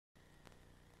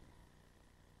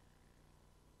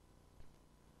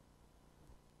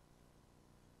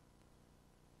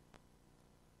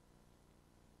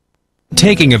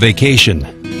taking a vacation,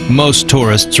 most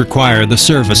tourists require the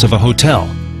service of a hotel.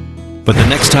 But the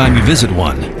next time you visit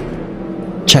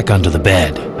one, check under the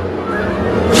bed.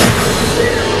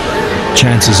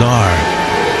 Chances are,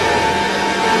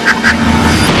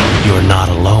 you're not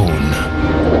alone.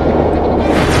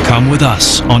 Come with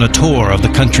us on a tour of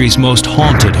the country's most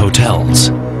haunted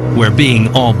hotels, where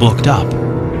being all booked up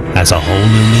has a whole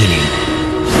new meaning.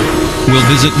 We'll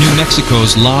visit New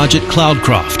Mexico's lodge at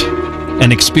Cloudcroft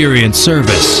and experience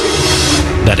service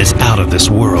that is out of this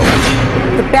world.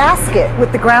 The basket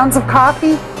with the grounds of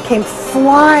coffee came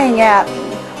flying at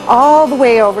me all the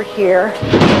way over here.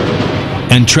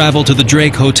 And travel to the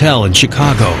Drake Hotel in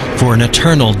Chicago for an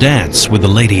eternal dance with the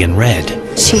lady in red.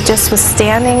 She just was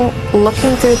standing,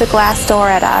 looking through the glass door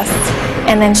at us,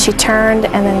 and then she turned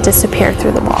and then disappeared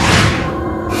through the wall.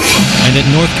 And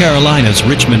at North Carolina's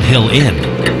Richmond Hill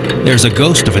Inn, there's a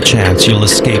ghost of a chance you'll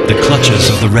escape the clutches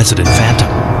of the resident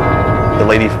phantom. The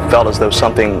lady felt as though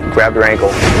something grabbed her ankle.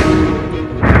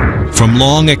 From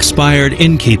long expired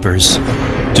innkeepers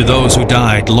to those who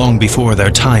died long before their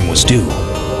time was due.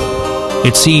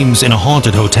 It seems in a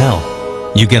haunted hotel,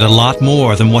 you get a lot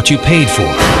more than what you paid for.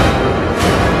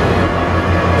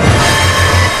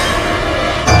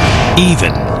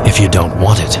 Even if you don't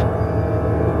want it.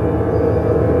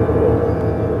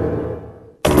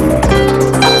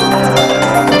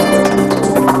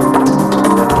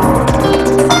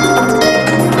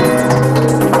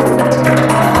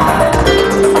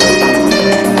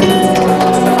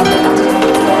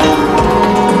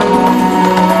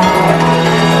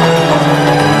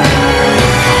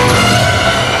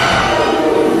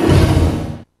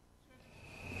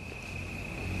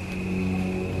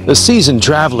 The seasoned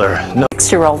traveler knows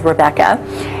 6-year-old Rebecca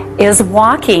is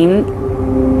walking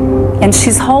and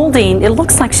she's holding, it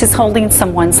looks like she's holding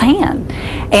someone's hand.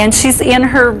 And she's in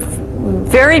her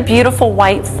very beautiful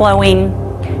white flowing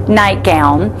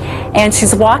nightgown and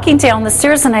she's walking down the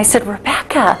stairs, and I said,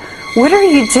 "Rebecca, what are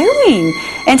you doing?"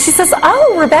 And she says,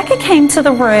 "Oh, Rebecca came to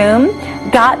the room,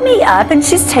 got me up, and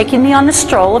she's taking me on a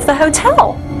stroll of the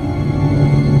hotel."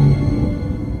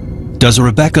 Does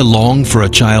Rebecca long for a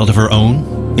child of her own?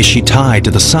 Is she tied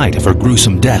to the site of her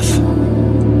gruesome death?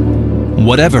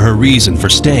 Whatever her reason for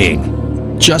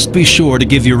staying, just be sure to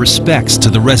give your respects to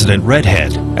the resident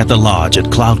redhead at the lodge at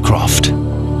Cloudcroft.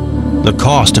 The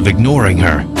cost of ignoring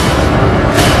her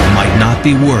might not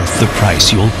be worth the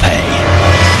price you'll pay.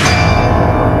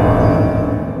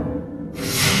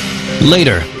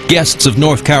 Later, guests of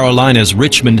North Carolina's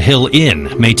Richmond Hill Inn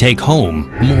may take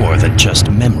home more than just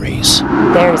memories.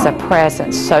 There's a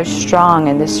presence so strong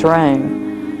in this room.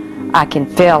 I can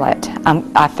feel it.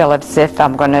 I feel as if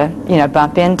I'm going to,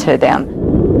 bump into them.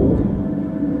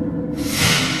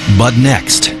 But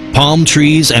next, palm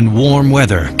trees and warm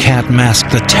weather can't mask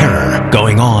the terror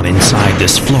going on inside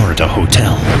this Florida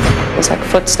hotel. It's like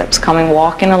footsteps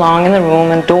walking along in the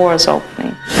room and doors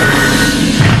opening.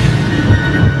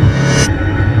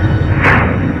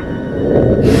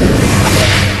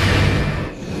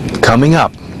 Coming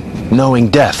up, knowing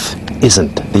death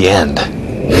isn't the end.